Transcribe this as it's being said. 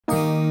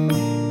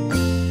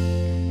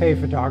Hey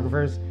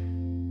photographers,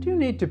 do you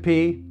need to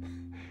pee?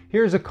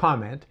 Here's a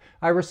comment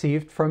I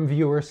received from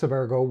viewer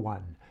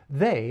Suburgo1.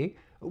 They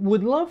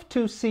would love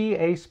to see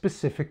a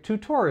specific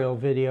tutorial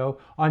video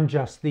on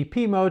just the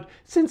P mode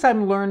since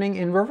I'm learning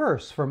in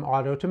reverse from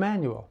auto to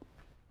manual.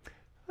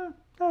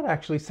 That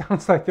actually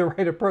sounds like the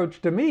right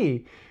approach to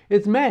me.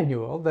 It's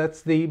manual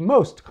that's the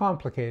most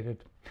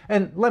complicated.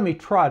 And let me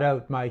trot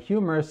out my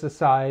humorous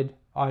aside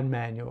on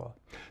manual.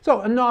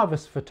 So a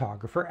novice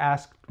photographer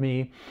asked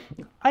me,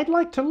 I'd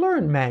like to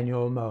learn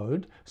manual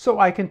mode so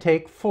I can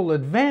take full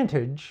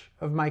advantage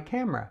of my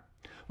camera.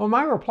 Well,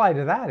 my reply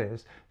to that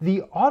is,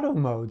 the auto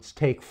modes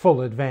take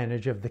full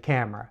advantage of the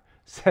camera,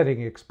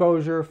 setting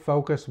exposure,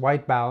 focus,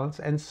 white balance,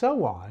 and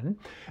so on,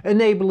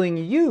 enabling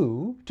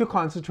you to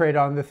concentrate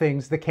on the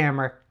things the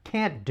camera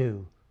can't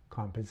do,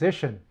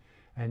 composition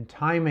and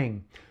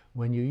timing.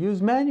 When you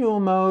use manual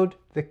mode,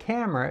 the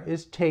camera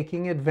is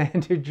taking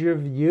advantage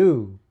of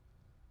you.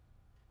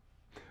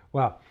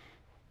 Well,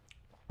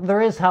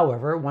 there is,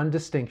 however, one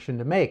distinction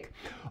to make.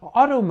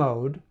 Auto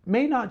mode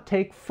may not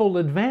take full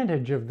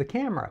advantage of the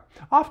camera.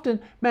 Often,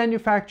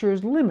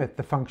 manufacturers limit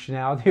the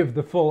functionality of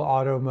the full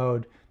auto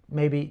mode.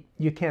 Maybe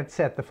you can't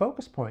set the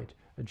focus point,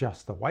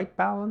 adjust the white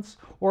balance,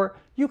 or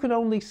you can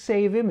only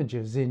save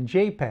images in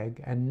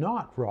JPEG and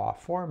not RAW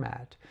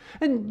format.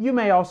 And you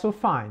may also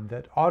find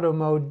that auto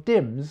mode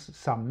dims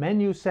some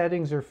menu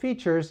settings or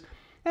features,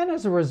 and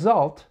as a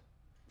result,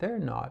 they're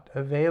not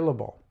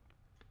available.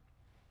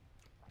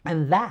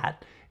 And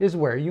that is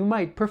where you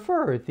might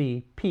prefer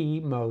the P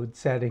mode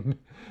setting.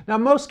 Now,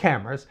 most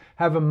cameras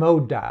have a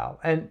mode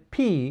dial, and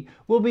P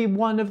will be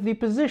one of the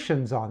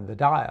positions on the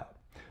dial.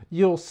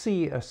 You'll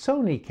see a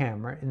Sony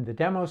camera in the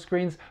demo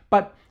screens,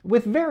 but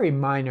with very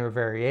minor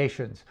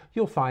variations.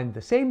 You'll find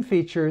the same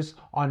features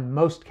on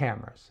most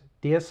cameras,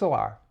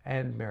 DSLR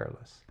and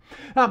mirrorless.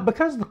 Now,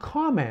 because the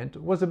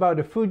comment was about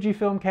a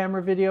Fujifilm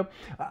camera video,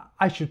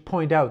 I should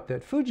point out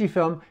that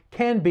Fujifilm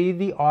can be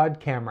the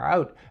odd camera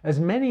out, as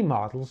many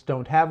models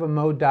don't have a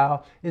mode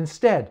dial.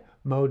 Instead,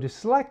 mode is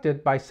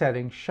selected by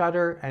setting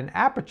shutter and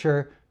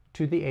aperture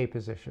to the A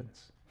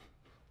positions.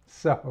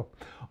 So,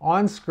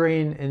 on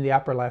screen in the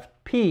upper left,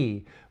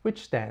 P,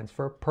 which stands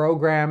for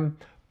Program.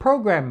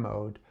 Program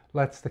mode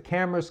lets the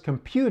camera's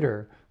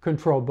computer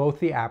control both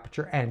the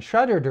aperture and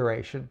shutter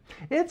duration.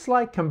 It's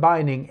like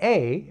combining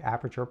A,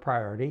 aperture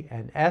priority,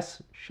 and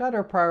S,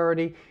 shutter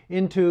priority,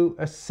 into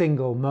a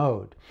single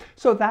mode.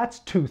 So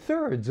that's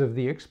 2/3 of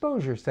the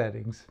exposure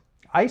settings.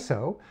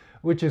 ISO,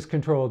 which is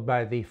controlled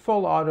by the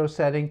full auto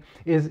setting,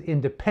 is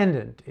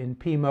independent in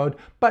P mode,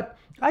 but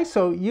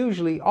ISO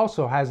usually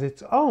also has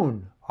its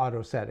own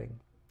auto setting.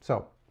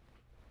 So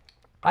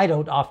I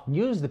don't often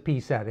use the P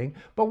setting,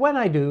 but when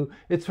I do,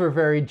 it's for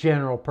very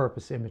general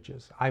purpose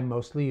images. I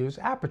mostly use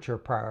aperture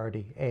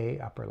priority, A,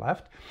 upper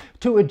left,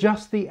 to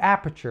adjust the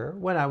aperture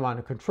when I want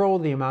to control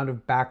the amount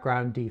of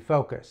background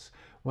defocus.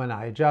 When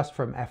I adjust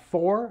from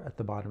f4 at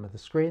the bottom of the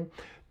screen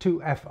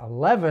to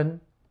f11,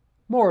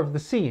 more of the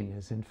scene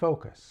is in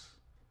focus.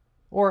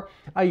 Or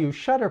I use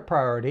shutter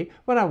priority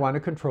when I want to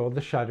control the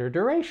shutter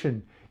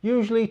duration,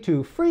 usually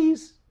to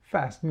freeze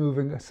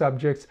fast-moving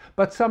subjects,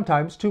 but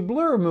sometimes to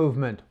blur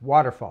movement,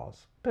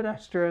 waterfalls,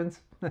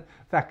 pedestrians,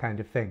 that kind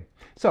of thing.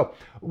 So,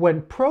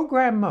 when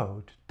program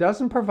mode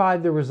doesn't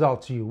provide the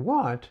results you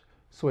want,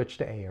 switch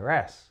to A or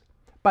S.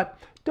 But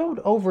don't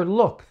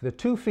overlook the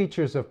two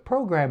features of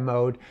program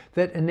mode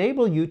that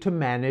enable you to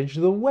manage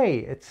the way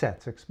it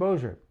sets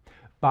exposure.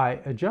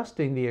 By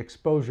adjusting the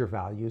exposure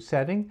value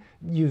setting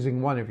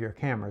using one of your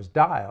camera's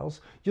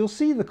dials, you'll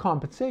see the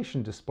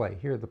compensation display,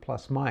 here the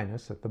plus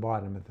minus at the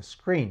bottom of the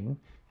screen.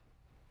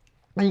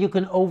 And you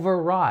can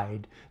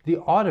override the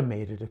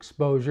automated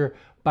exposure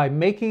by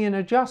making an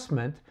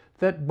adjustment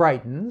that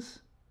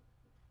brightens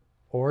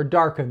or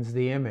darkens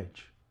the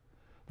image.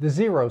 The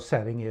 0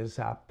 setting is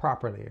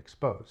properly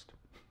exposed.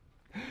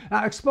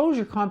 Now,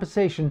 exposure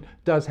compensation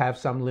does have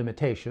some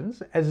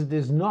limitations, as it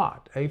is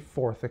not a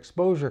fourth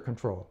exposure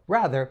control.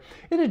 Rather,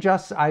 it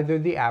adjusts either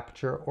the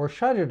aperture or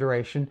shutter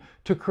duration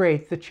to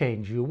create the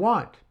change you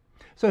want.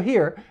 So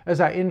here,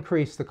 as I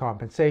increase the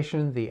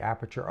compensation, the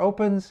aperture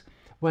opens.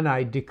 When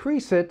I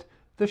decrease it,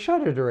 the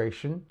shutter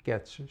duration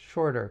gets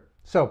shorter.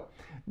 So,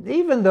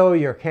 even though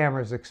your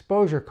camera's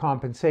exposure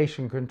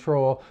compensation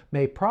control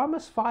may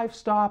promise 5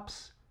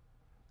 stops,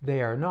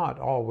 they are not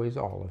always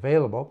all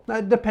available,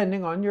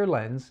 depending on your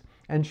lens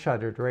and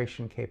shutter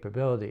duration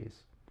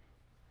capabilities.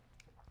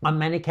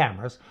 Many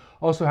cameras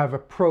also have a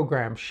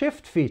program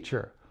shift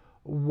feature.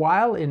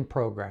 While in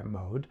program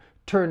mode,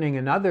 turning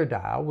another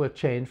dial will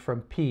change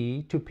from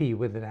P to P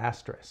with an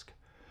asterisk.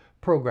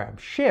 Program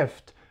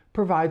shift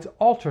provides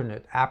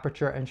alternate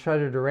aperture and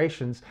shutter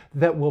durations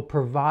that will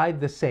provide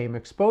the same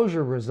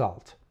exposure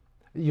result.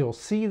 You'll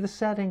see the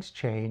settings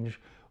change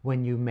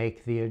when you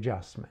make the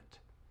adjustment.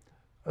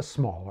 A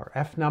smaller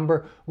f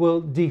number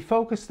will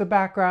defocus the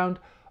background,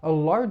 a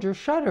larger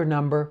shutter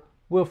number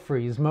will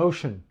freeze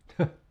motion.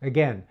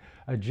 Again,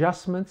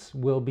 adjustments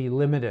will be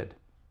limited.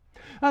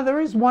 Now,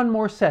 there is one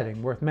more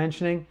setting worth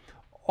mentioning.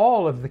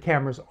 all of the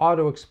camera's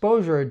auto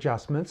exposure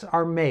adjustments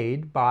are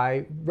made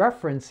by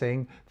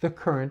referencing the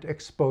current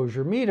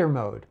exposure meter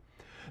mode.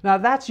 Now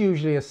that's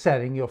usually a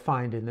setting you'll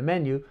find in the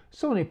menu.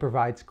 Sony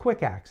provides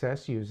quick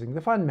access using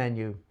the Fun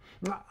menu.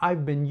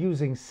 I've been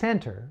using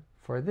Center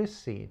for this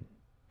scene.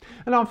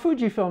 And on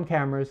Fujifilm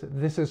cameras,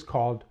 this is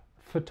called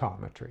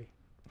photometry.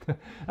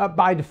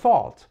 By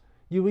default,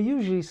 you will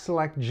usually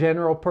select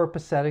general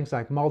purpose settings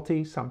like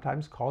multi,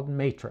 sometimes called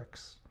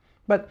matrix.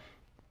 But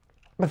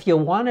if you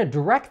want to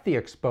direct the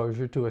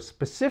exposure to a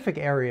specific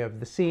area of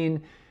the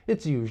scene,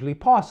 it's usually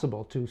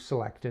possible to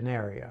select an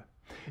area.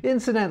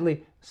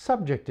 Incidentally,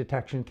 subject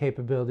detection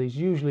capabilities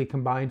usually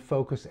combine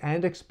focus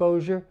and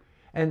exposure,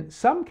 and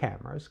some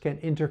cameras can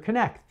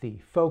interconnect the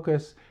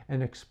focus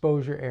and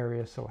exposure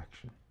area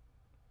selection.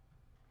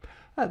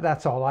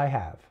 That's all I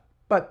have.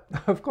 But,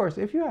 of course,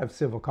 if you have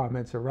civil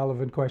comments or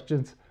relevant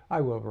questions,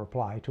 I will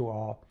reply to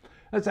all.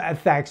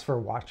 Thanks for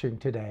watching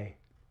today.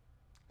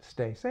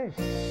 Stay safe.